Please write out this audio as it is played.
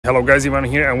Hello guys, Ivan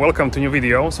here and welcome to a new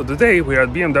video. So today we are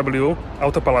at BMW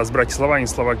Auto Palace Bratislava in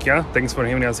Slovakia. Thanks for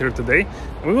having us here today.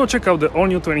 And we will check out the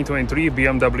all-new 2023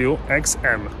 BMW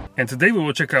XM. And today we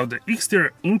will check out the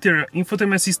exterior, interior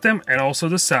infotainment system and also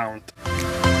the sound.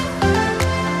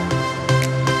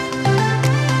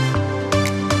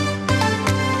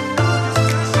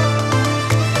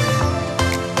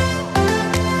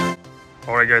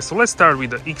 Alright guys, so let's start with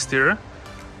the exterior.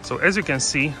 So as you can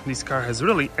see, this car has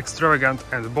really extravagant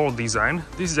and bold design.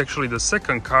 This is actually the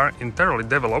second car entirely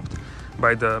developed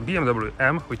by the BMW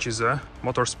M, which is a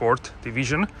motorsport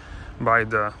division by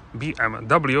the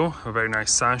BMW. A very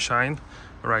nice sunshine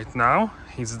right now.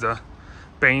 It's the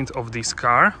paint of this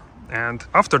car. And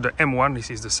after the M1,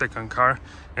 this is the second car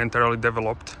entirely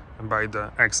developed by the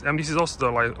XM. This is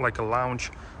also like a launch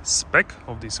spec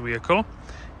of this vehicle.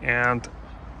 And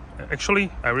actually,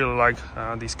 I really like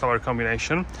this color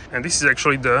combination, and this is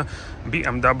actually the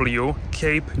BMW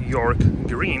Cape York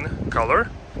green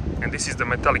color, and this is the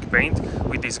metallic paint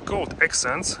with these gold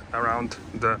accents around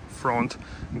the front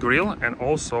grille and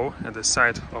also at the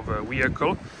side of a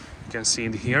vehicle. You can see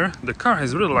it here. The car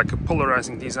has really like a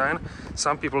polarizing design.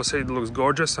 Some people say it looks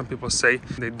gorgeous, some people say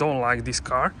they don't like this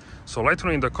car. So let me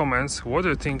know in the comments, what do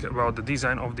you think about the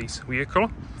design of this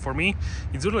vehicle? For me,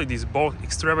 it's really this bold,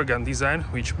 extravagant design,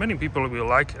 which many people will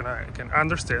like, and I can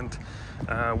understand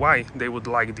why they would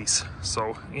like this.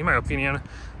 So in my opinion,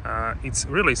 it's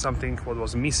really something what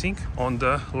was missing on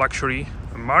the luxury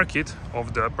market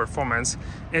of the performance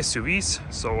SUVs.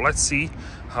 So let's see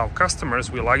how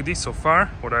customers will like this. So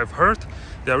far, what I've heard,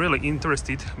 they are really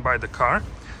interested by the car.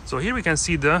 So here we can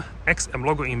see the XM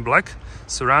logo in black,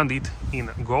 surrounded in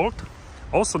gold.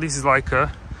 Also, this is like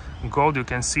a gold, you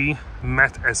can see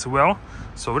matte as well.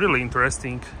 So really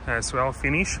interesting as well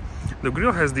finish. The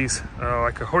grille has these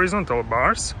like a horizontal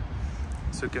bars.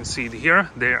 So you can see it here,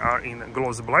 they are in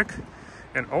gloss black.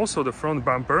 And also the front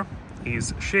bumper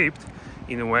is shaped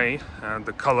in a way,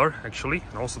 the color actually,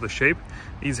 and also the shape,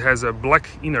 it has a black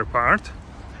inner part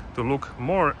to look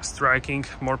more striking,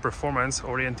 more performance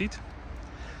oriented.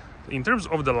 In terms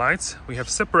of the lights, we have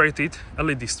separated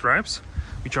LED stripes,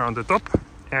 which are on the top,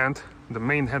 and the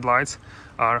main headlights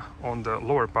are on the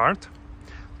lower part.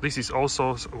 This is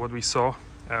also what we saw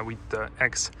with the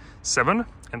X7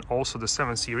 and also the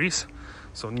 7 Series.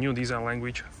 So new design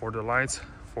language for the lights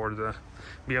for the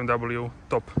BMW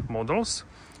top models.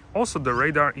 Also the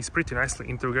radar is pretty nicely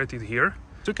integrated here.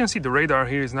 So you can see the radar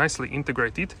here is nicely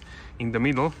integrated in the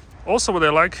middle. Also what I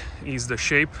like is the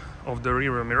shape of the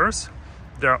rear mirrors.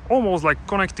 They are almost like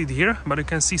connected here, but you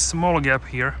can see small gap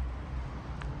here.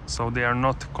 So they are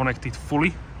not connected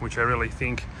fully, which I really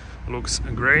think looks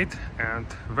great and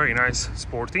very nice,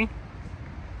 sporty.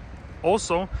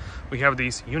 Also, we have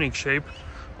this unique shape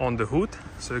on the hood,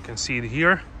 so you can see it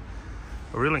here.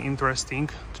 Really interesting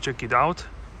to check it out.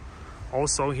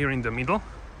 Also here in the middle,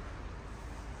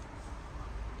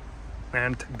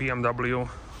 and BMW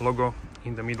logo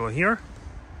in the middle here.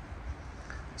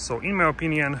 So in my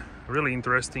opinion, really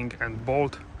interesting and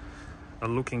bold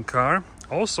looking car.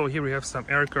 Also here we have some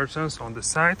air curtains on the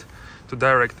side to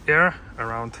direct air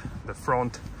around the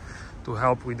front to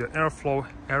help with the airflow,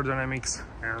 aerodynamics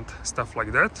and stuff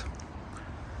like that.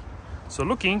 So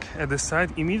looking at the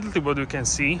side, immediately what you can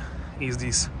see is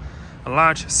this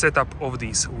large setup of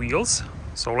these wheels.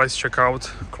 So let's check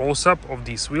out close-up of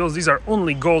these wheels. These are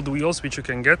only gold wheels which you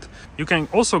can get. You can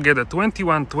also get a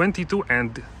 21, 22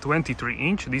 and 23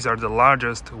 inch. These are the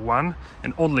largest one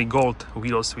and only gold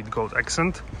wheels with gold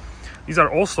accent. These are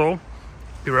also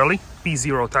Pirelli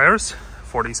P0 tires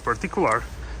for this particular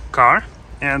car.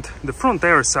 And the front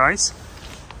tire size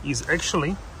is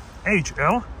actually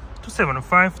HL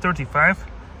 275/35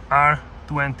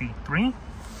 R23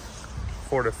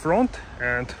 for the front,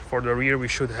 and for the rear we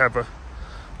should have a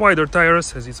wider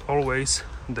tires, as is always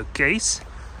the case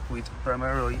with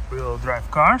primarily rear-wheel drive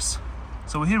cars.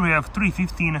 So here we have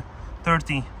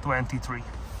 315/30/23.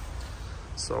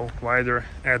 So wider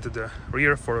at the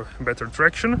rear for better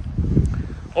traction.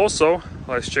 Also,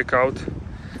 let's check out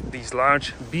this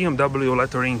large BMW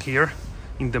lettering here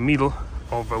in the middle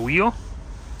of a wheel,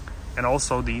 and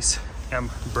also these M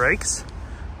brakes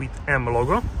with M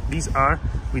logo. These are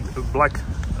with black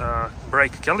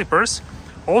brake calipers.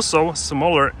 Also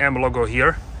smaller M logo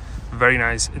here, very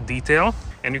nice detail.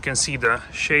 And you can see the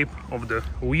shape of the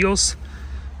wheels,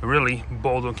 really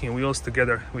bold looking wheels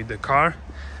together with the car.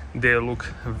 They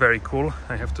look very cool,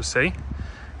 I have to say.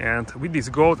 And with this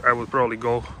gold, I would probably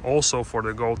go also for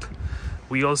the gold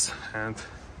wheels. And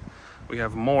we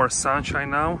have more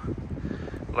sunshine now.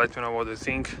 Let me know what you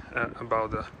think about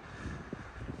the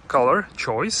color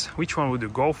choice. Which one would you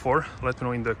go for? Let me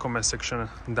know in the comment section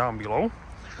down below.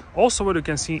 Also, what you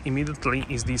can see immediately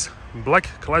is this black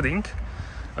cladding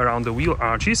around the wheel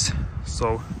arches.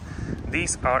 So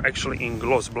these are actually in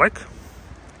gloss black.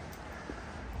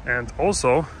 And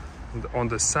also on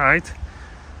the side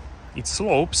it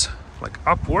slopes like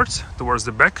upwards towards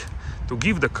the back to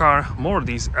give the car more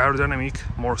this aerodynamic,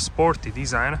 more sporty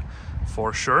design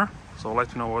for sure. So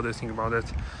let me know what you think about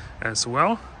that as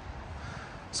well.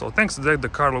 So thanks to that, the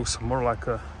car looks more like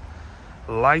a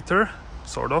lighter,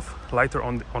 sort of lighter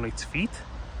on its feet,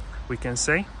 we can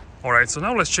say. All right, so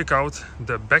now let's check out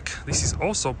the back. This is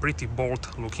also pretty bold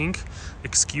looking.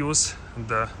 Excuse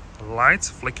the lights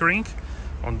flickering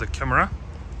on the camera.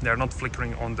 They are not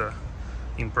flickering on the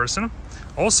in person.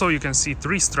 Also, you can see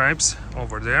 3 stripes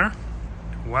over there.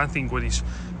 One thing what is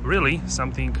really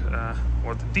something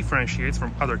what differentiates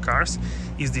from other cars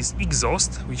is this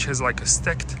exhaust, which has like a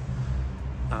stacked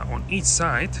on each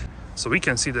side. So we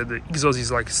can see that the exhaust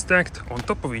is like stacked on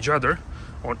top of each other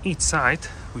on each side,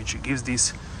 which gives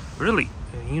this really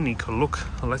unique look.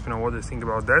 Let me know what you think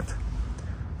about that.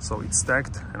 So it's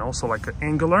stacked and also like an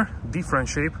angular, different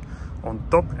shape on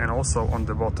top and also on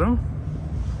the bottom.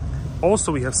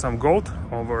 Also, we have some gold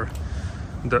over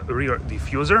the rear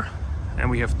diffuser,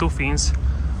 and we have 2 fins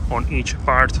on each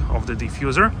part of the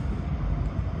diffuser.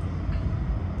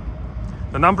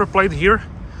 The number plate here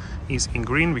is in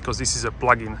green because this is a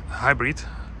plug-in hybrid.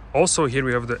 Also, here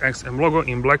we have the XM logo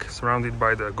in black surrounded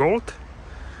by the gold.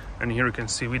 And here you can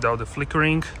see without the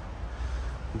flickering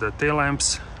the tail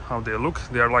lamps, how they look.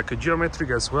 They are like a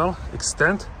geometric as well,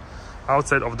 extend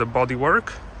outside of the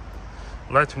bodywork.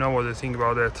 Let me know what you think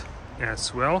about that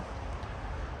as well.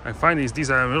 I find this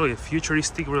design really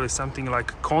futuristic, really something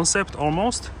like concept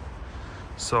almost.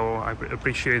 So I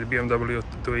appreciate BMW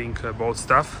doing both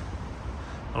stuff.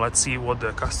 Let's see what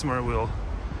the customer will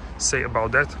say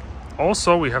about that.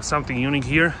 Also, we have something unique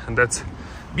here, and that's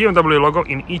BMW logo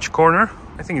in each corner.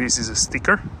 I think this is a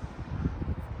sticker,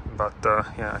 but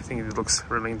yeah, I think it looks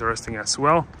really interesting as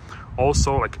well.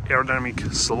 Also, like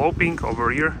aerodynamic sloping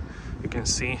over here, you can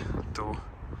see, to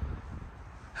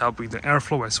help with the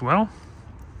airflow as well.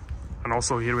 And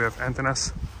also here we have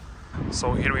antennas.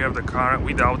 So here we have the car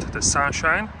without the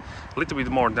sunshine, a little bit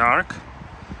more dark,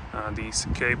 this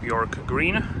Cape York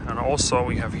green, and also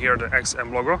we have here the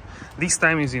XM logo. This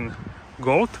time is in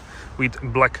gold with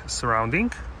black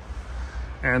surrounding,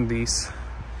 and this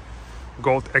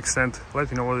gold accent.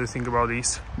 Let me know what you think about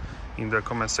this in the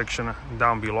comment section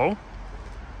down below.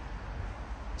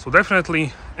 So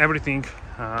definitely everything,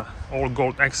 all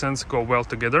gold accents go well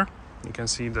together. You can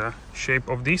see the shape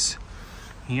of this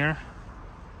here,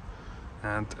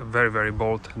 and a very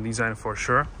bold design for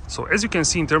sure. So as you can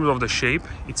see, in terms of the shape,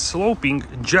 it's sloping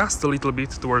just a little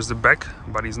bit towards the back,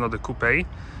 but it's not a coupe,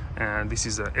 and this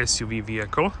is a SUV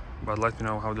vehicle. But let me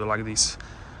know how do you like this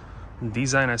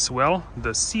design as well.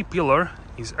 The C pillar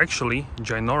is actually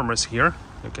ginormous here,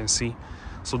 you can see.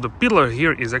 So the pillar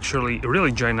here is actually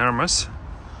really ginormous,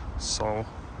 so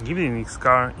giving this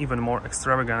car even more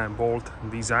extravagant and bold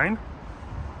design.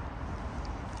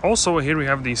 Also, here we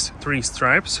have these 3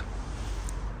 stripes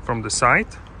from the side.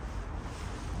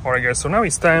 Alright guys, so now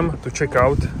it's time to check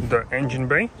out the engine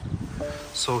bay.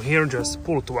 So here just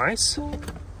pull twice.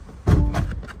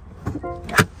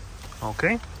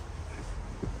 Okay.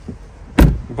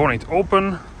 Bonnet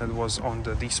open, that was on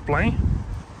the display.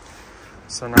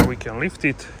 So now we can lift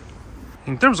it.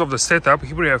 In terms of the setup,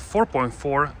 here we have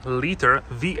 4.4 liter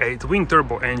V8 twin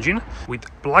turbo engine with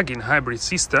plug-in hybrid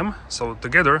system. So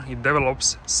together it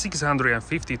develops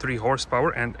 653 horsepower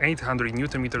and 800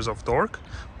 Newton meters of torque.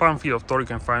 Pound-feet of torque you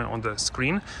can find on the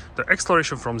screen. The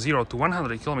acceleration from 0 to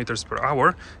 100 kilometers per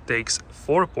hour takes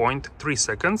 4.3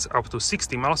 seconds, up to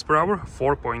 60 miles per hour,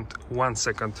 4.1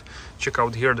 second. Check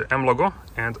out here the M logo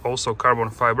and also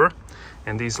carbon fiber.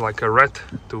 And this is like a red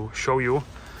to show you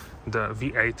the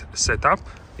V8 setup,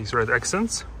 these red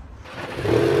accents.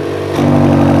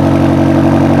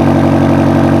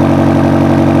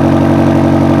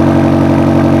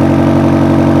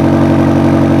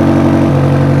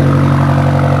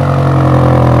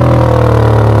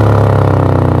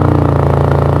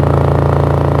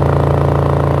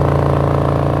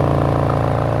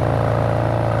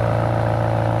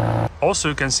 Also,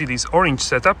 you can see this orange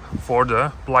setup for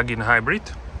the plug-in hybrid,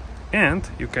 and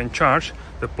you can charge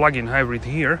the plug-in hybrid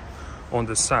here on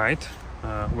the side,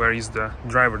 where is the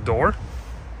driver door.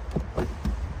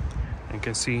 You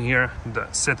can see here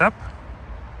the setup.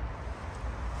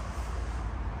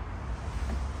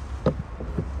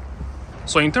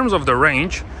 So in terms of the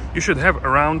range, you should have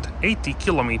around 80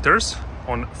 kilometers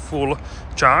on full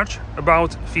charge,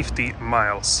 about 50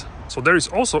 miles. So there is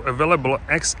also available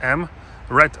XM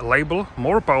red label,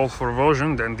 more powerful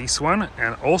version than this one,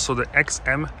 and also the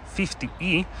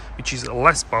XM50E, which is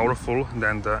less powerful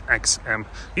than the XM.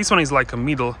 This one is like a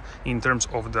middle in terms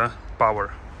of the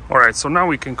power. Alright, so now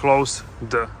we can close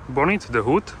the bonnet, the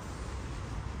hood.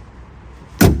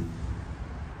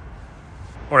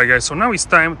 Alright guys, so now it's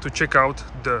time to check out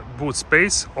the boot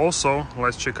space. Also,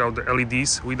 let's check out the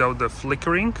LEDs without the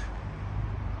flickering.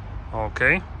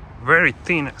 Okay, very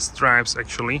thin stripes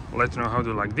actually. Let me know how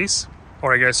to like this.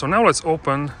 Alright guys, so now let's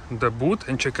open the boot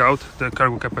and check out the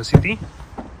cargo capacity.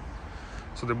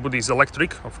 So the boot is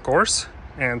electric, of course,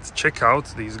 and check out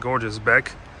this gorgeous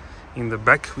bag in the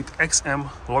back with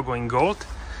XM logo in gold,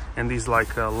 and this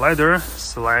like a leather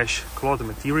slash cloth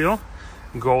material,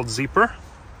 gold zipper.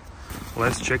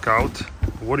 Let's check out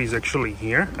what is actually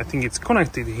here. I think it's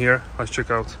connected here. Let's check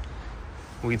out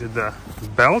with the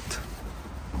belt.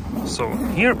 So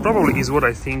here probably is what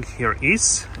I think here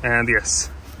is, and yes,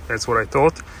 that's what I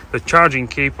thought. The charging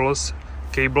cables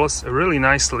really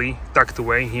nicely tucked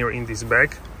away here in this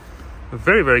bag.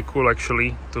 Very cool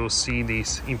actually to see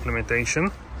this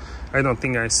implementation. I don't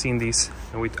think I've seen this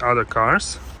with other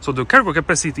cars. So the cargo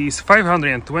capacity is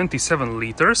 527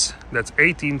 liters, that's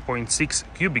 18.6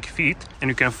 cubic feet, and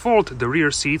you can fold the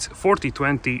rear seats 40,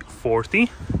 20,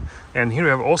 40. And here you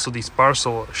have also this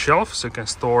parcel shelf, so you can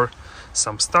store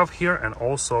some stuff here, and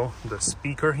also the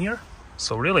speaker here.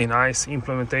 So really nice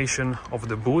implementation of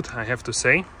the boot, I have to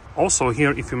say. Also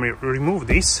here, if you remove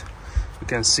this, you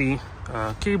can see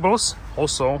cables,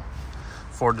 also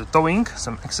for the towing,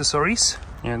 some accessories,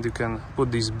 and you can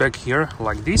put this back here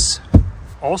like this.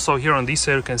 Also here on this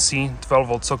side you can see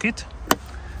 12-volt socket,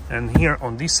 and here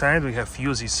on this side we have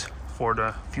fuses for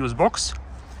the fuse box,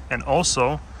 and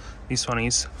also this one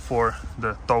is for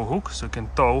the tow hook, so you can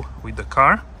tow with the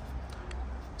car.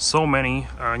 So many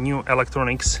new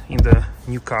electronics in the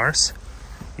new cars,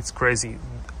 it's crazy.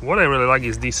 What I really like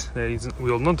is this, that it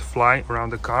will not fly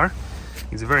around the car.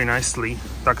 It's very nicely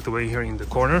tucked away here in the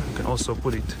corner. You can also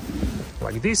put it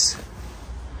like this.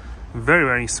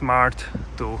 Very smart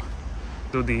to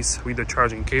do this with the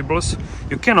charging cables.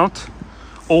 You cannot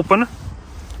open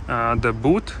the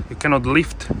boot, you cannot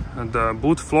lift the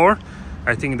boot floor.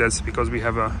 I think that's because we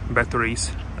have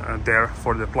batteries there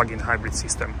for the plug-in hybrid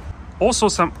system. Also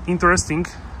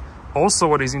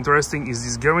what is interesting is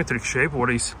this geometric shape, what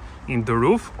is in the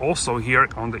roof, also here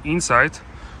on the inside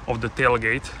of the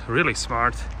tailgate. Really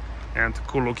smart and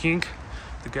cool looking,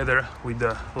 together with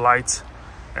the lights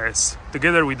as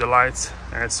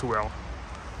well.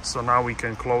 So now we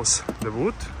can close the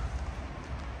boot.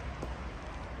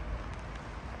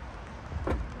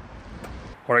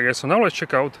 Alright guys, so now let's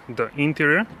check out the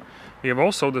interior. We have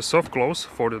also the soft close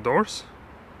for the doors,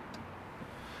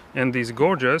 and this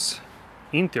gorgeous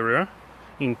interior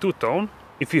in two-tone.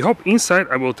 If you hop inside,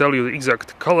 I will tell you the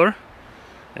exact color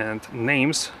and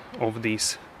names of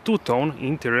this two-tone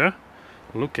interior.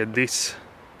 Look at this,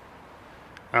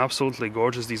 absolutely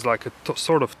gorgeous. This is like a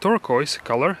sort of turquoise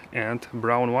color and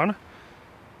brown one.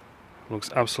 Looks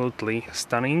absolutely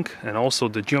stunning. And also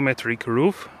the geometric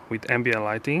roof with ambient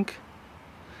lighting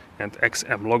and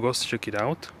XM logos. Check it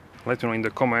out. Let me know in the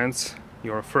comments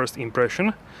your first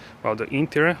impression about the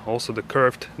interior, also the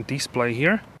curved display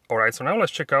here. Alright, so now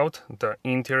let's check out the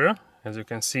interior. As you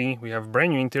can see, we have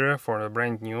brand new interior for the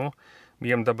brand new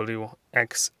BMW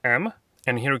XM,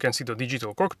 and here you can see the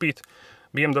digital cockpit,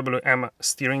 BMW M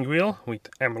steering wheel with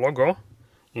M logo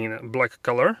in black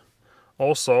color,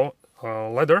 also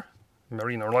leather,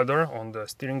 merino leather on the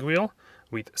steering wheel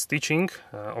with stitching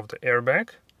of the airbag.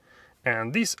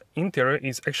 And this interior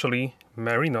is actually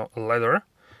merino leather.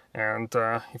 And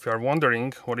if you are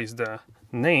wondering what is the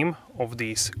name of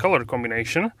this color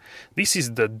combination, this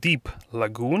is the Deep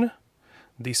Lagoon,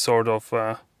 this sort of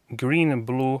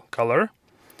green-blue color,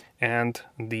 and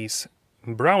this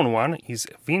brown one is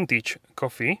Vintage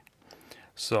Coffee.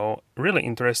 So really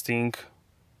interesting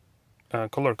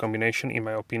color combination in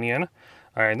my opinion.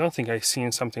 I don't think I've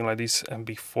seen something like this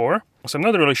before, so I'm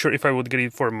not really sure if I would get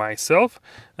it for myself,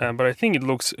 but I think it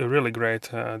looks really great,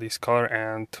 this color,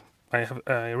 and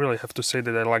I really have to say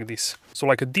that I like this. So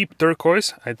like a deep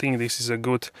turquoise, I think this is a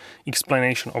good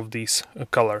explanation of this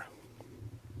color.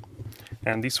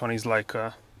 And this one is like,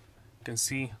 you can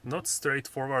see, not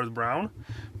straightforward brown,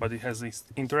 but it has this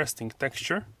interesting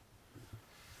texture.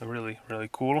 Really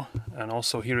cool. And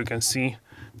also here you can see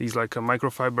these like a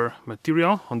microfiber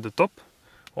material on the top,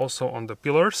 also on the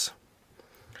pillars.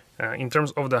 In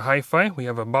terms of the hi-fi, we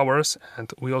have a Bowers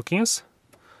and Wilkins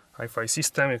hi-fi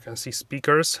system. You can see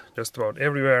speakers just about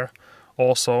everywhere,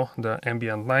 also the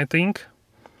ambient lighting.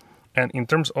 And in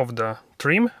terms of the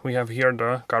trim, we have here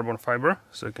the carbon fiber,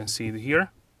 so you can see it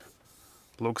here.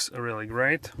 Looks really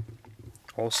great.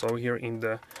 Also here in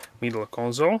the middle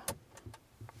console.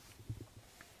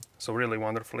 So really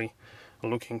wonderfully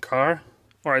looking car.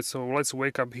 Alright, so let's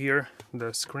wake up here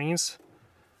the screens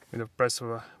with the press of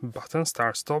a button,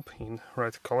 start stop in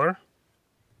red color.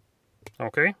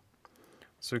 Okay,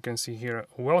 so you can see here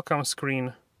a welcome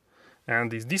screen,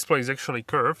 and this display is actually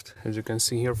curved, as you can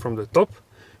see here from the top.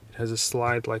 It has a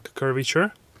slight like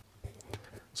curvature,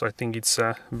 so I think it's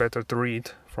better to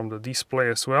read from the display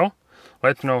as well.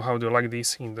 Let me know how do you like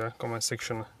this in the comment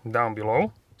section down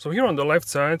below. So here on the left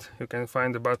side you can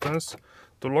find the buttons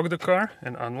to lock the car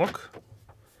and unlock.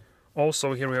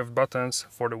 Also here we have buttons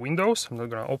for the windows. I'm not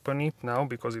gonna open it now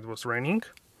because it was raining.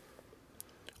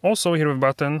 Also here we have a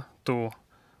button to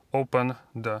open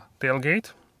the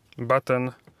tailgate,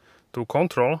 button to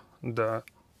control the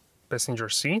passenger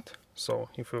seat. So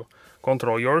if you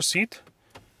control your seat,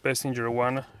 passenger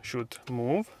one should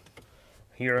move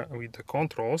here with the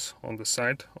controls on the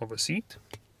side of a seat.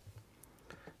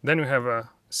 Then we have a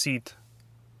seat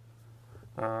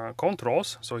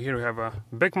controls. So here we have a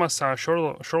back massage,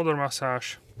 shoulder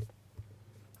massage,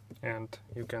 and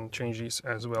you can change this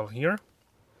as well here.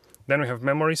 Then we have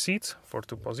memory seats for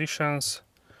 2 positions,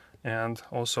 and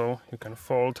also you can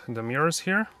fold the mirrors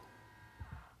here.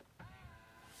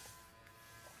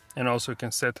 And also you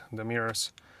can set the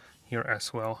mirrors here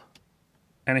as well.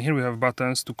 And here we have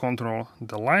buttons to control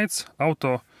the lights.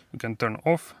 Auto you can turn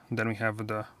off. Then we have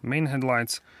the main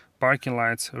headlights, parking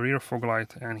lights, rear fog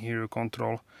light, and here you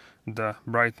control the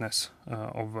brightness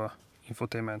of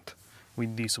infotainment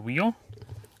with this wheel.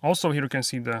 Also here you can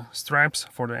see the stripes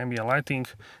for the ambient lighting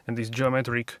and these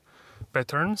geometric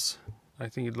patterns. I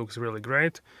think it looks really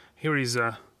great. Here is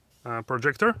a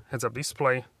projector, heads-up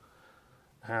display,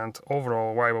 and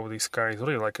overall vibe of this car is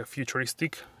really like a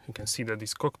futuristic. You can see that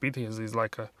this cockpit is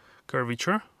like a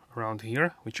curvature around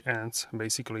here, which ends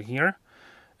basically here,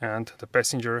 and the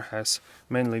passenger has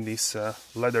mainly this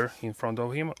leather in front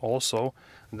of him, also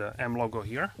the M logo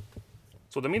here.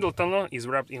 So the middle tunnel is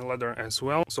wrapped in leather as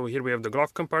well. So here we have the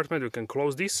glove compartment. You can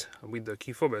close this with the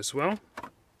key fob as well,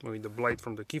 with the blade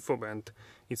from the key fob, and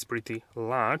it's pretty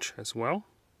large as well.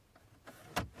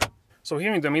 So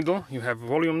here in the middle you have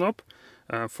volume knob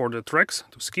for the tracks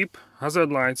to skip,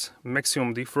 hazard lights,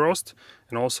 maximum defrost,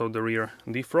 and also the rear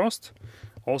defrost.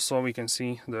 Also we can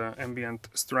see the ambient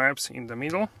stripes in the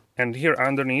middle, and here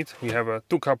underneath we have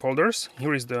 2 cup holders.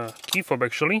 Here is the key fob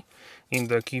actually in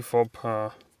the key fob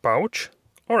pouch.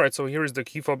 Alright, so here is the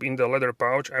key fob in the leather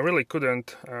pouch. I really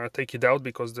couldn't take it out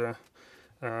because the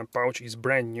pouch is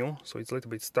brand new, so it's a little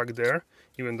bit stuck there,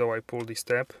 even though I pulled this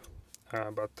tab.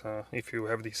 But if you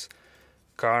have this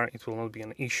car, it will not be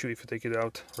an issue if you take it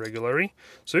out regularly.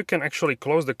 So you can actually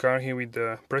close the car here with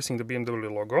pressing the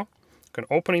BMW logo. You can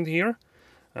open it here.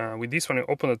 With this one you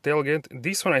open the tailgate.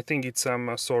 This one I think it's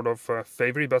some sort of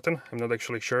favorite button. I'm not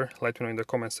actually sure. Let me know in the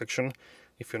comment section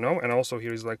if you know. And also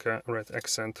here is like a red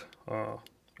accent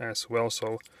as well.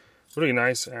 So really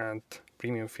nice and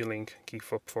premium feeling key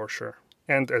fob for sure.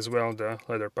 And as well the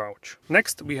leather pouch.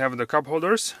 Next we have the cup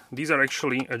holders. These are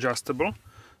actually adjustable.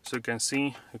 So you can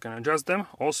see, you can adjust them.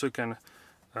 Also you can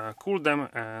cool them,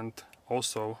 and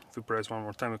also if you press one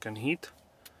more time you can heat.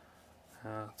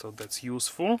 So that's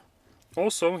useful.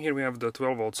 Also here we have the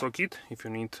 12-volt socket if you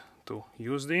need to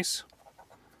use this.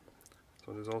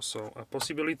 So there's also a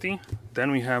possibility.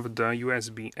 Then we have the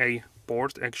USB-A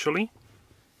port actually.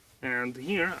 And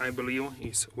here I believe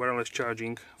is wireless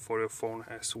charging for your phone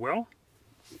as well.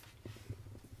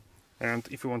 And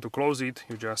if you want to close it,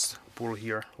 you just pull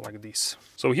here like this.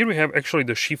 So here we have actually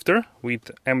the shifter with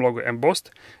M logo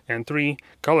embossed and 3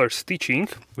 color stitching,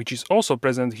 which is also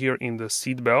present here in the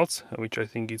seat belts, which I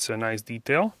think it's a nice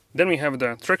detail. Then we have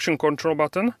the traction control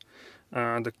button,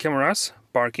 the cameras,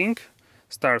 parking,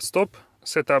 start stop,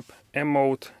 setup, M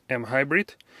mode, M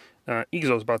hybrid,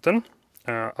 exhaust button,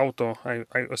 auto,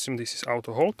 I assume this is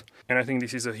auto hold, and I think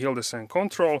this is a hill descent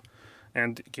control.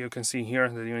 And you can see here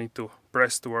that you need to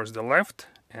press towards the left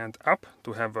and up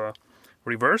to have a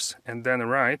reverse, and then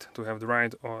right to have the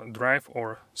ride or drive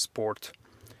or sport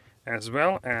as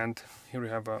well. And here we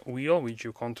have a wheel which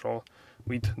you control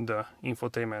with the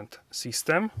infotainment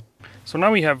system. So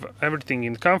now we have everything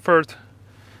in comfort.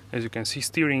 As you can see,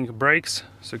 steering, brakes,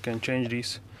 so you can change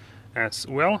this as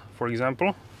well. For example,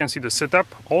 you can see the setup.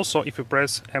 Also if you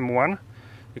press M1,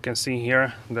 you can see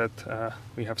here that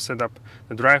we have set up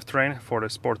the drivetrain for the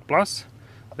Sport Plus.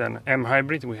 Then M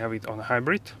hybrid, we have it on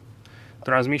hybrid.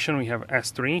 Transmission, we have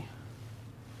S3.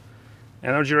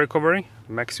 Energy recovery,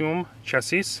 maximum,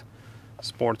 chassis,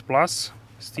 Sport Plus,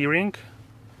 steering,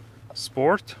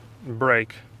 Sport,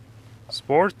 brake,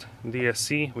 Sport,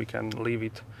 DSC, we can leave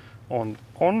it on,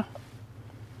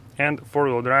 and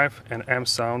 4-wheel drive and M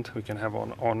sound we can have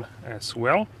on as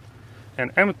well.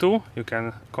 And M2 you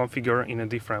can configure in a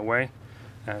different way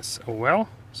as well,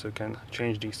 so you can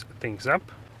change these things up.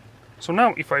 So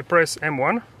now if I press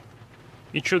M1,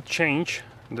 it should change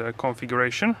the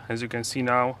configuration. As you can see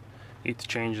now, it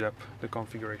changed up the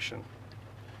configuration.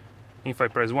 If I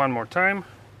press one more time,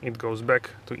 it goes back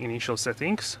to initial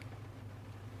settings.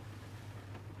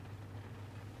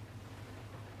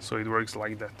 So it works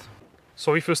like that.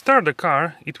 So if you start the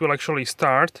car, it will actually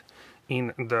start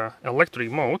in the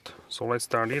electric mode. So let's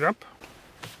start it up.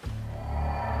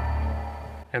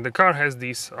 And the car has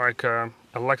this like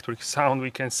electric sound,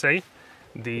 we can say,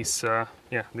 this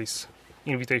this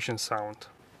invitation sound.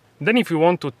 Then if you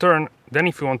want to turn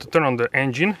on the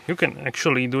engine, you can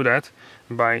actually do that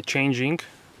by changing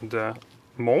the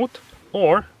mode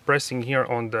or pressing here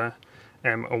on the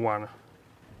M1.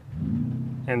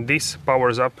 And this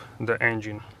powers up the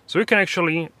engine. So you can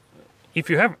actually, if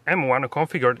you have M1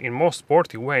 configured in most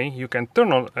sporty way, you can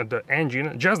turn on the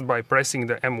engine just by pressing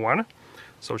the M1.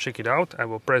 So check it out. I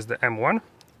will press the M1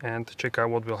 and check out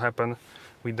what will happen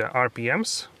with the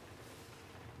RPMs.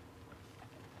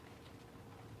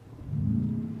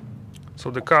 So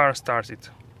the car started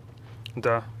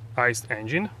the iced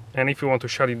engine, and if you want to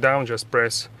shut it down, just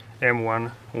press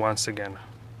M1 once again.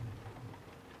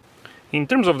 In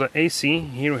terms of the AC,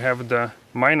 here we have the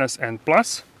minus and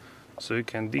plus, so you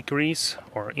can decrease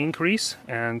or increase,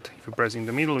 and if you press in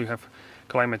the middle you have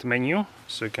climate menu,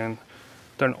 so you can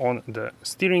turn on the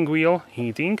steering wheel,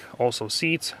 heating, also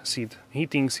seats, seat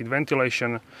heating, seat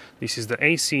ventilation. This is the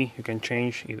AC, you can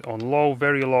change it on low,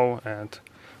 very low and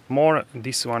more.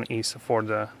 This one is for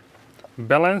the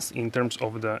balance in terms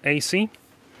of the AC,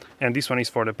 and this one is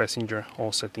for the passenger,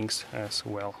 all settings as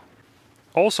well.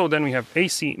 Also then we have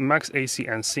AC, max AC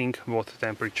and sync both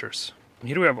temperatures.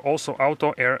 Here we have also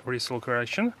auto air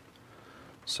recirculation.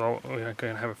 So we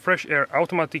can have a fresh air,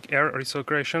 automatic air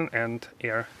recirculation and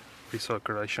air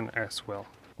recirculation as well.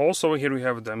 Also here we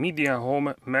have the media,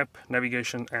 home, map,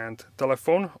 navigation and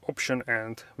telephone option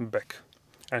and back.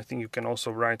 I think you can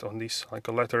also write on this like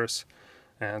letters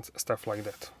and stuff like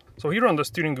that. So here on the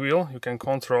steering wheel you can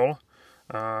control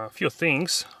a few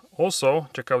things. Also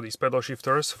check out these pedal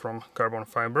shifters from carbon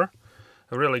fiber,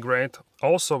 really great.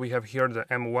 Also we have here the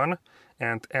M1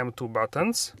 and M2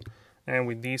 buttons, and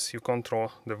with these you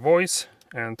control the voice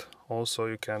and also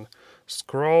you can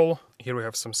scroll. Here we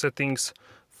have some settings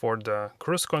for the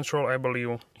cruise control, I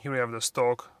believe. Here we have the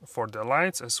stock for the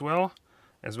lights as well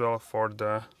for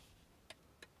the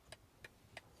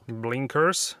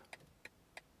blinkers,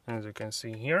 as you can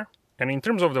see here. And in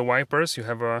terms of the wipers, you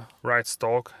have a right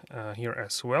stalk here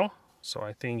as well. So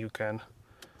I think you can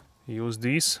use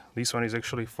these. This one is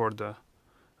actually for the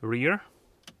rear,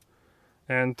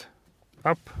 and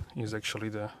up is actually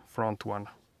the front one.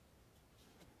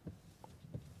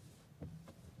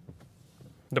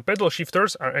 The pedal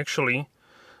shifters are actually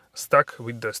stuck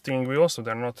with the steering wheel, so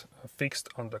they're not fixed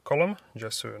on the column,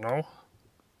 just so you know.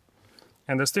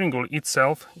 And the steering wheel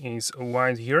itself is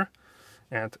wide here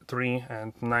at 3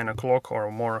 and 9 o'clock,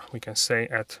 or more we can say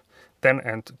at 10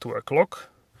 and 2 o'clock.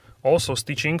 Also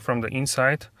stitching from the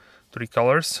inside, 3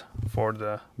 colors for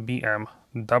the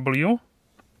BMW.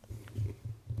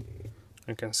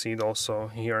 You can see it also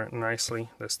here nicely,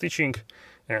 the stitching,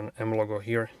 and M logo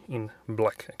here in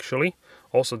black actually.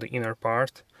 Also the inner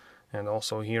part, and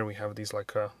also here we have this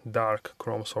like a dark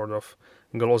chrome, sort of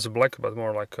glossy black, but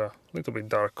more like a little bit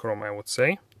dark chrome, I would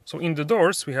say. So in the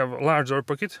doors we have a large door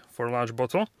pocket for a large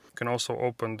bottle. You can also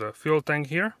open the fuel tank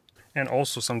here, and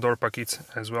also some door pockets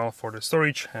as well for the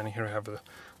storage, and here we have the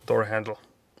door handle.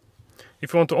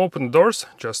 If you want to open the doors,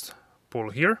 just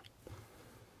pull here,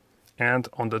 and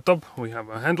on the top we have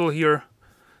a handle here,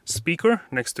 speaker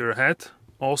next to your head.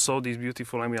 Also this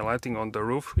beautiful ambient lighting on the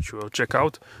roof, which we will check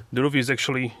out. The roof is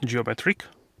actually geometric,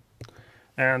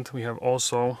 and we have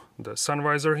also the sun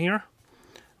visor here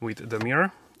with the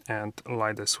mirror and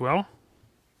light as well.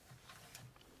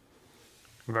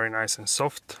 Very nice and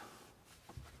soft.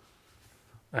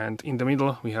 And in the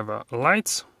middle we have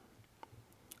lights,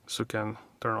 so you can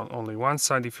turn on only one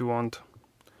side if you want.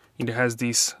 It has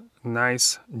these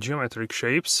nice geometric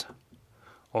shapes.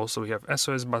 Also we have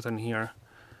SOS button here,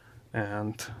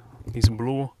 and this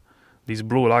blue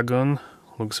lagoon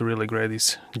looks really great.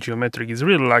 It's geometric, it's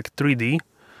really like 3D.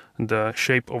 The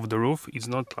shape of the roof is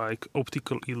not like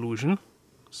optical illusion,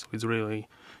 so it's really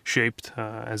shaped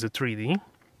as a 3D.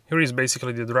 Here is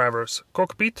basically the driver's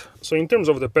cockpit. So in terms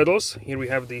of the pedals, here we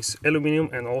have these aluminum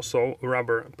and also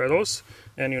rubber pedals,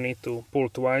 and you need to pull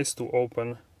twice to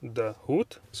open the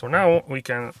hood. So now we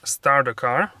can start the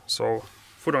car. So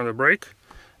foot on the brake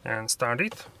and start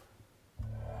it.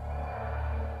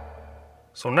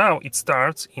 So now it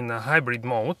starts in a hybrid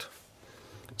mode.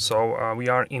 So we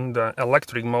are in the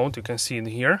electric mode, you can see it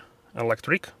here,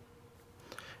 electric.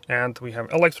 And we have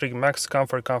electric, max,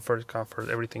 comfort, comfort, comfort,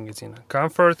 everything is in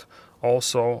comfort.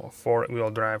 Also four-wheel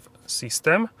drive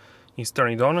system is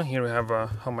turned on. Here we have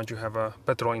how much you have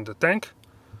petrol in the tank.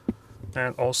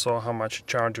 And also how much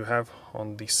charge you have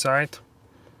on this side.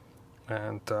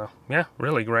 And yeah,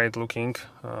 really great looking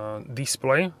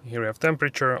display. Here we have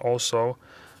temperature, also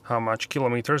how much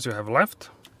kilometers you have left.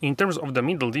 In terms of the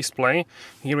middle display,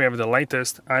 here we have the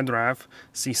latest iDrive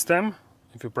system.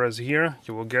 If you press here,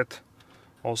 you will get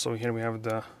also here we have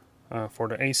the for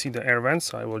the AC, the air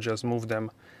vents. I will just move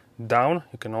them down.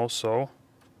 You can also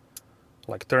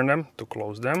like turn them to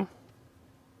close them.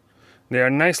 They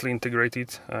are nicely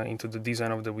integrated into the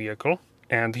design of the vehicle.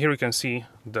 And here you can see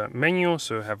the menu.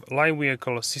 So you have live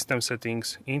vehicle, system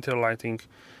settings, interior lighting,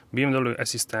 BMW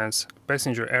assistance,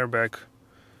 passenger airbag.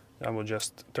 I will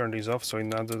just turn this off so it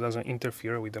doesn't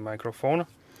interfere with the microphone.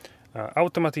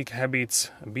 Automatic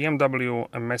habits, BMW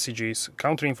messages,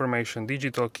 country information,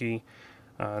 digital key,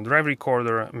 drive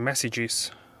recorder,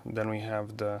 messages. Then we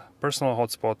have the personal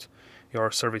hotspot,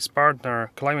 your service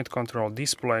partner, climate control,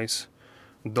 displays,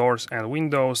 doors and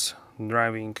windows,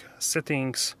 driving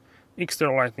settings,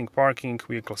 exterior lighting, parking,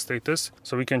 vehicle status.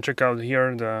 So we can check out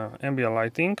here the ambient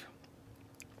lighting.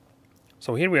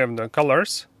 So here we have the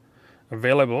colors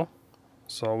available.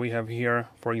 So we have here,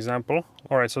 for example,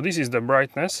 alright, so this is the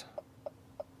brightness.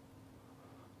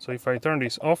 So if I turn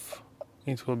this off,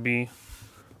 it will be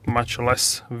much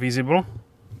less visible.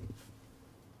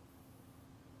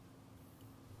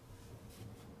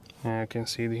 And you can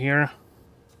see it here,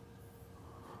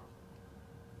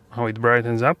 how it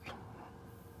brightens up.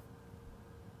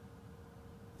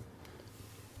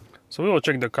 So we will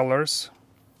check the colors.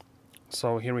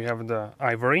 So here we have the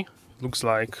ivory, looks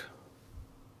like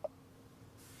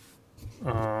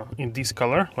in this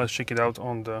color. Let's check it out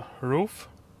on the roof.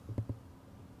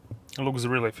 It looks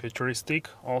really futuristic.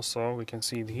 Also we can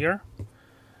see it here.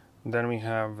 Then we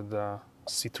have the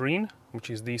citrine, which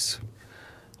is this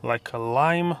like a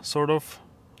lime, sort of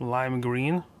lime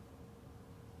green.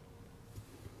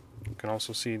 You can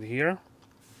also see it here.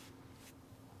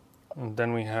 And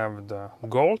then we have the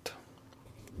gold.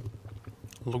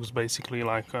 Looks basically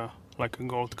like a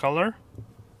gold color.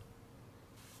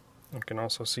 You can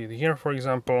also see it here, for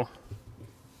example.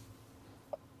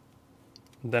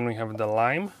 Then we have the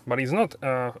lime, but it's not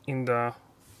in the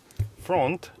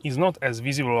front. It's not as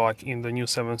visible like in the new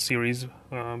 7 Series.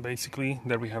 Basically,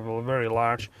 there we have a very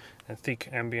large and thick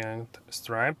ambient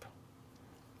stripe.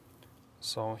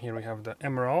 So here we have the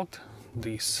emerald,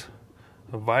 this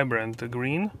vibrant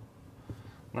green.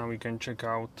 Now we can check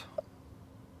out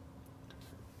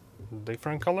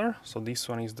different color. So this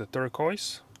one is the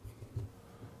turquoise.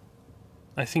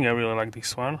 I think I really like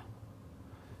this one.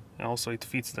 And also it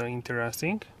fits the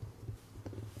interesting.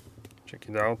 Check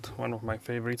it out, one of my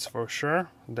favorites for sure.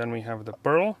 Then we have the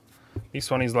pearl.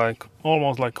 This one is like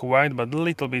almost like white, but a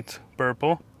little bit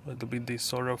purple. A little bit this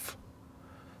sort of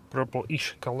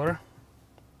purple-ish color.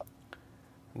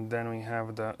 And then we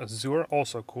have the azure,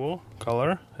 also cool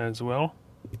color as well.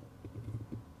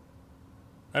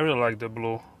 I really like the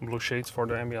blue shades for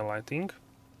the ambient lighting.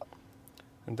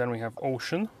 And then we have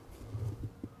ocean.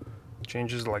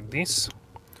 Changes like this.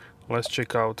 Let's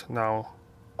check out now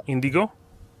indigo.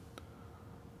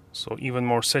 So even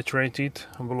more saturated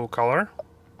blue color.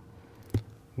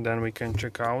 Then we can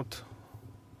check out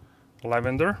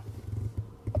lavender.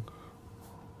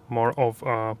 More of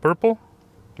purple,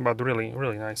 but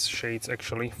really nice shades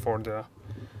actually for the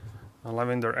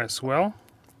lavender as well.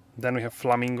 Then we have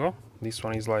flamingo. This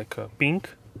one is like pink.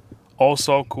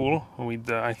 Also cool with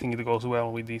the, I think it goes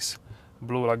well with this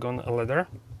blue lagoon leather.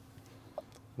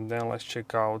 And then let's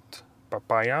check out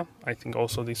papaya. I think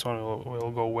also this one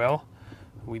will go well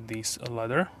with this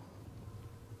leather.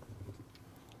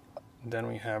 Then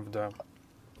we have the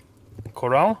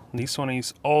coral. This one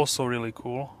is also really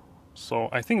cool. So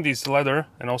I think this leather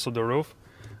and also the roof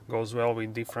goes well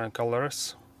with different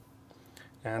colors.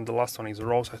 And the last one is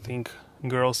rose. I think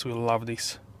girls will love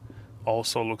this.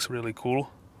 Also looks really cool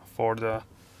for the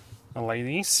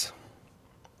ladies.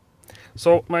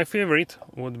 So my favorite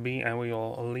would be, and we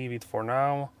will leave it for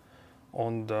now,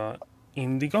 on the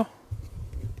indigo.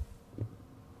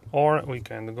 Or we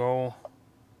can go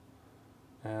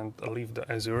and leave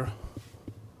the azure.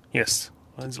 Yes,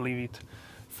 let's leave it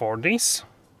for this.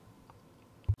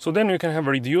 So then you can have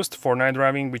reduced for night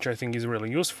driving, which I think is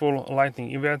really useful.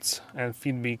 Lightning events and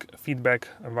feedback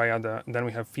via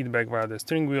the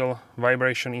steering wheel,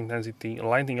 vibration intensity,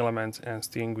 lighting elements, and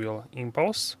steering wheel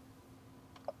impulse.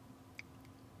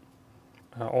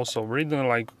 Also written,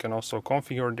 like you can also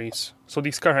configure this. So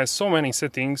this car has so many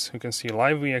settings. You can see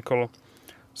live vehicle,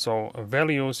 so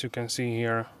values you can see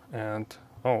here, and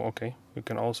oh okay, you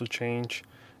can also change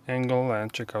angle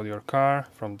and check out your car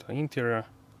from the interior.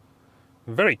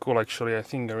 Very cool actually. I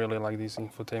think I really like this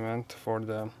infotainment for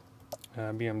the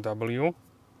BMW.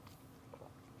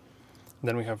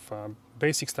 Then we have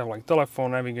basic stuff like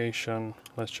telephone, navigation.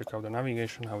 Let's check out the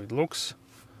navigation, how it looks.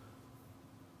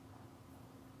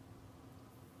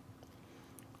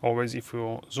 Always if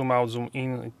you zoom out, zoom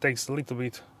in, it takes a little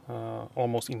bit,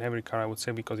 almost in every car I would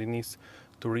say, because it needs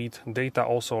to read data,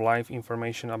 also live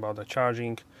information about the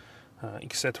charging,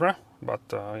 etc. But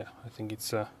yeah, I think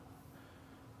it's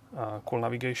cool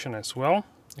navigation as well.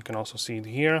 You can also see it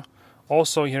here.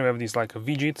 Also here we have these like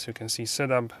widgets. You can see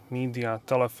setup, media,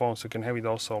 telephones. You can have it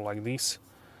also like this,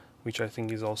 which I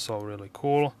think is also really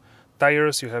cool.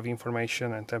 Tires, you have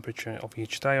information and temperature of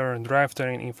each tire.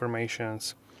 Drivetrain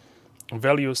informations,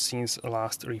 values since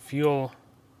last refuel,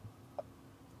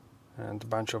 and a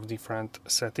bunch of different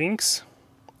settings.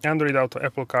 Android Auto,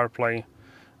 Apple CarPlay,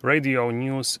 radio,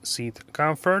 news, seat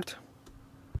comfort.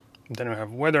 Then we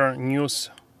have weather, news,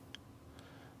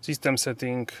 system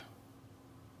setting,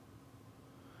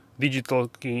 digital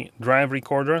key drive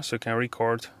recorder, so you can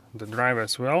record the drive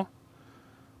as well.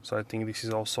 So I think this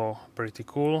is also pretty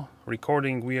cool.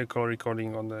 Recording, vehicle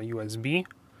recording on the USB,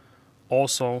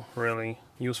 also really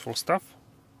useful stuff.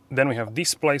 Then we have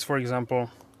displays, for example.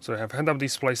 So I have head-up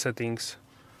display settings,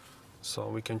 so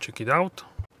we can check it out.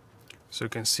 So you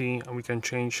can see we can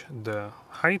change the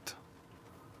height,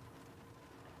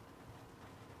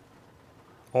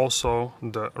 also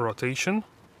the rotation,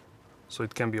 so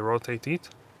it can be rotated.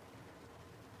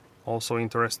 Also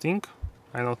interesting.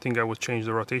 I don't think I would change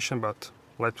the rotation, but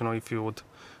let me know if you would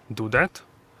do that.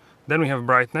 Then we have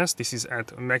brightness. This is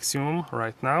at maximum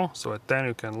right now, so at 10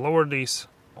 you can lower this.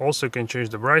 Also you can change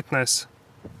the brightness.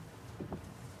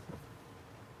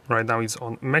 Right now it's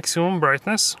on maximum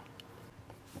brightness.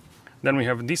 Then we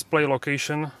have display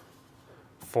location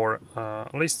for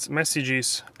lists,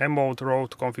 messages, M-mode,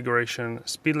 road configuration,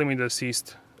 speed limit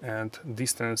assist, and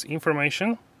distance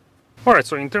information. Alright,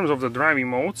 so in terms of the driving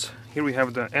modes, here we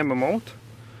have the M mode.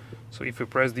 So if you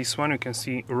press this one, you can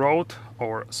see road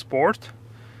or sport.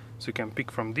 So you can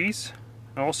pick from these.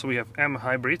 And also we have M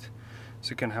hybrid.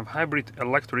 So you can have hybrid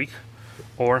electric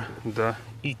or the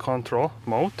e-control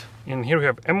mode. And here we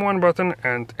have M1 button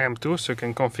and M2, so you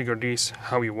can configure these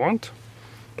how you want.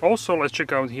 Also, let's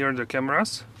check out here the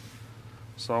cameras.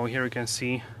 So here you can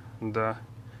see the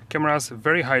cameras,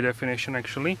 very high definition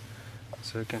actually.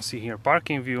 So you can see here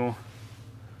parking view,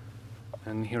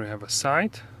 and here we have a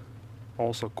side,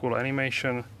 also cool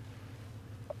animation.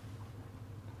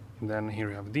 Then here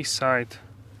you have this side.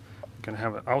 You can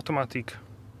have an automatic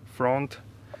front,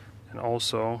 and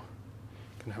also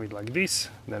you can have it like this.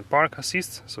 Then park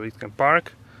assist, so it can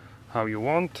park how you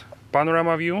want.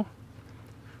 Panorama view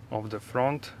of the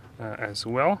front as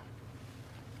well.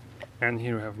 And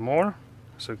here you have more,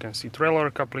 so you can see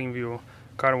trailer coupling view,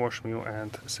 car wash view,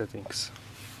 and settings.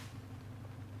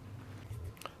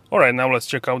 Alright, now let's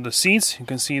check out the seats. You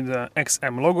can see the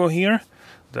XM logo here,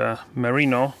 the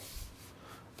Merino.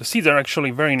 The seats are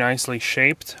actually very nicely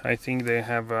shaped. I think they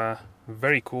have a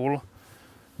very cool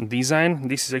design.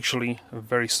 This is actually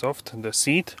very soft, the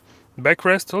seat.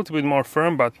 Backrest a little bit more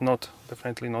firm, but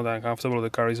definitely not that comfortable. The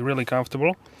car is really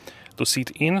comfortable to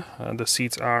sit in. The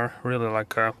seats are really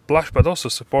like plush, but also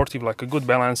supportive, like a good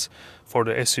balance for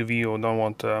the SUV. You don't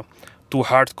want too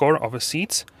hardcore of a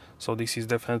seats. So this is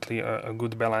definitely a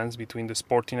good balance between the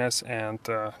sportiness and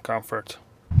comfort.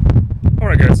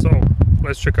 Alright guys, so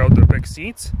let's check out the back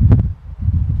seats.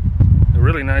 A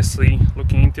really nicely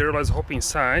looking interior. Let's hop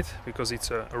inside because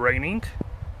it's raining.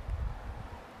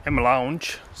 M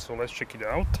lounge, so let's check it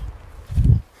out.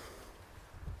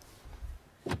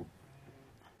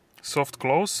 Soft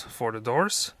close for the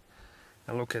doors,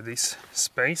 and look at this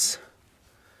space,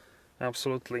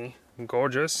 absolutely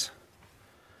gorgeous.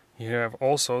 You have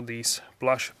also these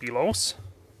plush pillows,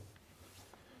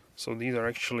 so these are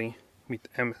actually with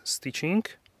M stitching.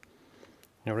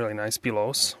 Really nice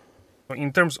pillows.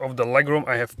 In terms of the legroom,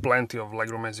 I have plenty of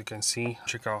legroom, as you can see.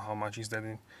 Check out how much is that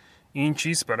in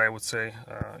inches, but I would say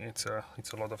it's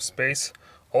a lot of space.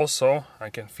 Also, I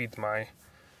can fit my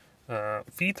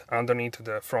feet underneath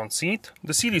the front seat.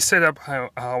 The seat is set up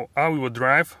how we would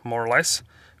drive, more or less.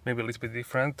 maybe a little bit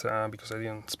different because I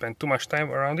didn't spend too much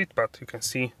time around it, but you can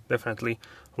see definitely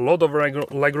a lot of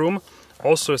legroom.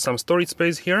 Also some storage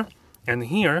space here, and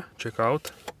here, check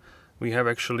out, we have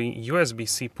actually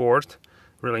USB-C port.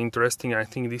 Really interesting. I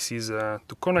think this is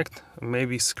to connect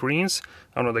maybe screens.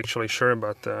 I'm not actually sure,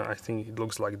 but I think it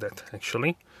looks like that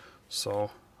actually.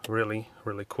 So really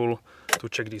cool to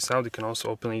check this out. You can also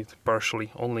open it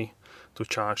partially only to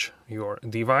charge your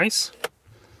device.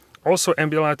 Also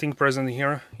ambient lighting present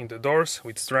here in the doors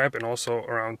with stripe and also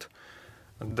around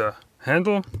the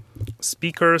handle.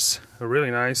 Speakers, really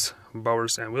nice,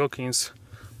 Bowers & Wilkins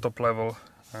top level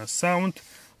sound.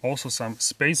 Also some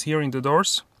space here in the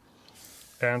doors,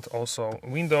 and also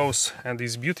windows and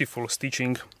this beautiful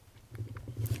stitching.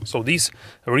 So this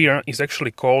rear is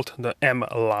actually called the M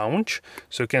Lounge.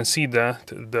 So you can see that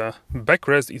the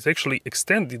backrest is actually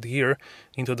extended here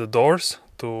into the doors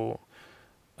to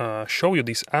show you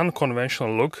this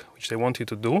unconventional look which they want you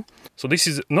to do. So this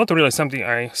is not really something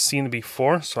I've seen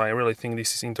before, so I really think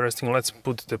this is interesting. Let's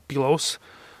put the pillows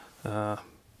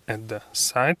at the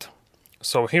side.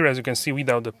 So here, as you can see,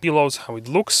 without the pillows, how it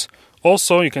looks.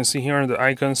 Also, you can see here the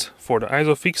icons for the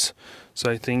ISOFIX. So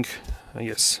I think,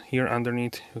 yes, here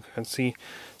underneath you can see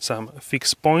some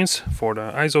fixed points for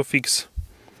the ISOFIX.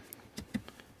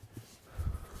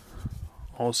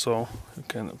 Also, you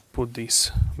can put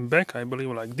this back, I believe,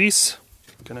 like this.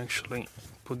 You can actually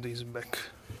put this back.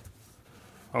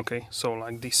 Okay, so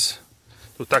like this,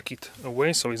 to tuck it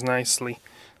away, so it's nicely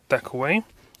tucked away.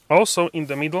 Also, in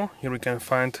the middle, here we can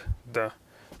find the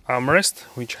armrest,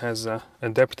 which has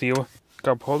adaptive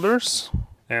cup holders,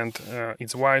 and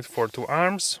it's wide for 2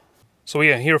 arms. So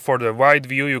yeah, here for the wide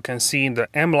view you can see the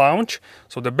M Lounge.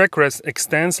 So the backrest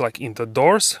extends like in the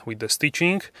doors with the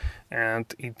stitching,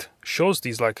 and it shows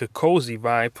this like a cozy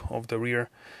vibe of the rear.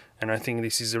 And I think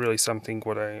this is really something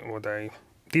what I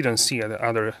didn't see at the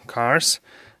other cars,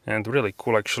 and really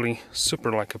cool actually.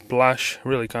 Super like a plush,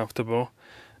 really comfortable.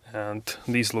 And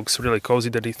this looks really cozy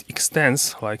that it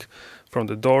extends like from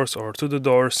the doors or to the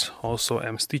doors. Also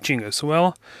M stitching as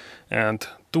well, and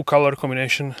 2 color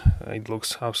combination. It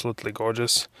looks absolutely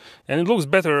gorgeous, and it looks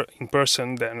better in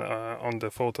person than on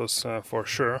the photos for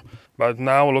sure. But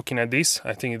now looking at this,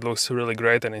 I think it looks really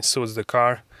great and it suits the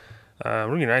car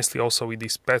really nicely. Also with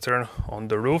this pattern on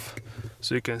the roof,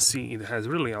 so you can see it has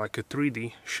really like a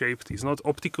 3D shape. It's not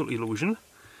optical illusion,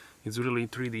 it's really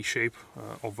 3D shape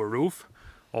of a roof.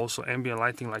 Also ambient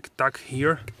lighting like tuck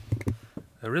here,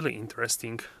 really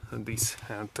interesting, this,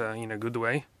 and in a good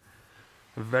way.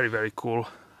 Very cool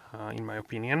in my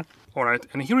opinion. Alright,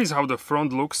 and here is how the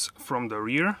front looks from the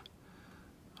rear.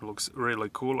 Looks really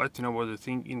cool. Let me know what you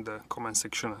think in the comment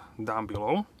section down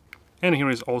below. And here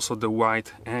is also the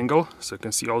wide angle, so you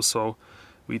can see also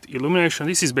with illumination.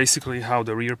 This is basically how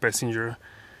the rear passenger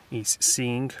is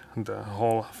seeing the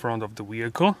whole front of the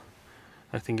vehicle.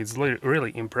 I think it's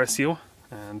really impressive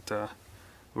and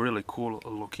really cool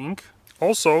looking.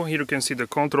 Also, here you can see the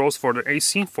controls for the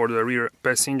AC for the rear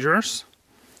passengers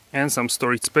and some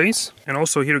storage space. And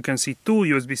also here you can see 2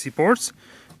 USB-C ports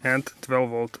and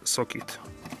 12-volt socket.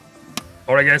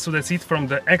 Alright guys, so that's it from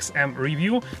the XM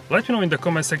review. Let me know in the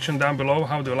comment section down below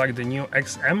how do you like the new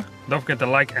XM. Don't forget to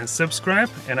like and subscribe,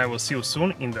 and I will see you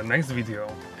soon in the next video.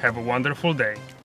 Have a wonderful day.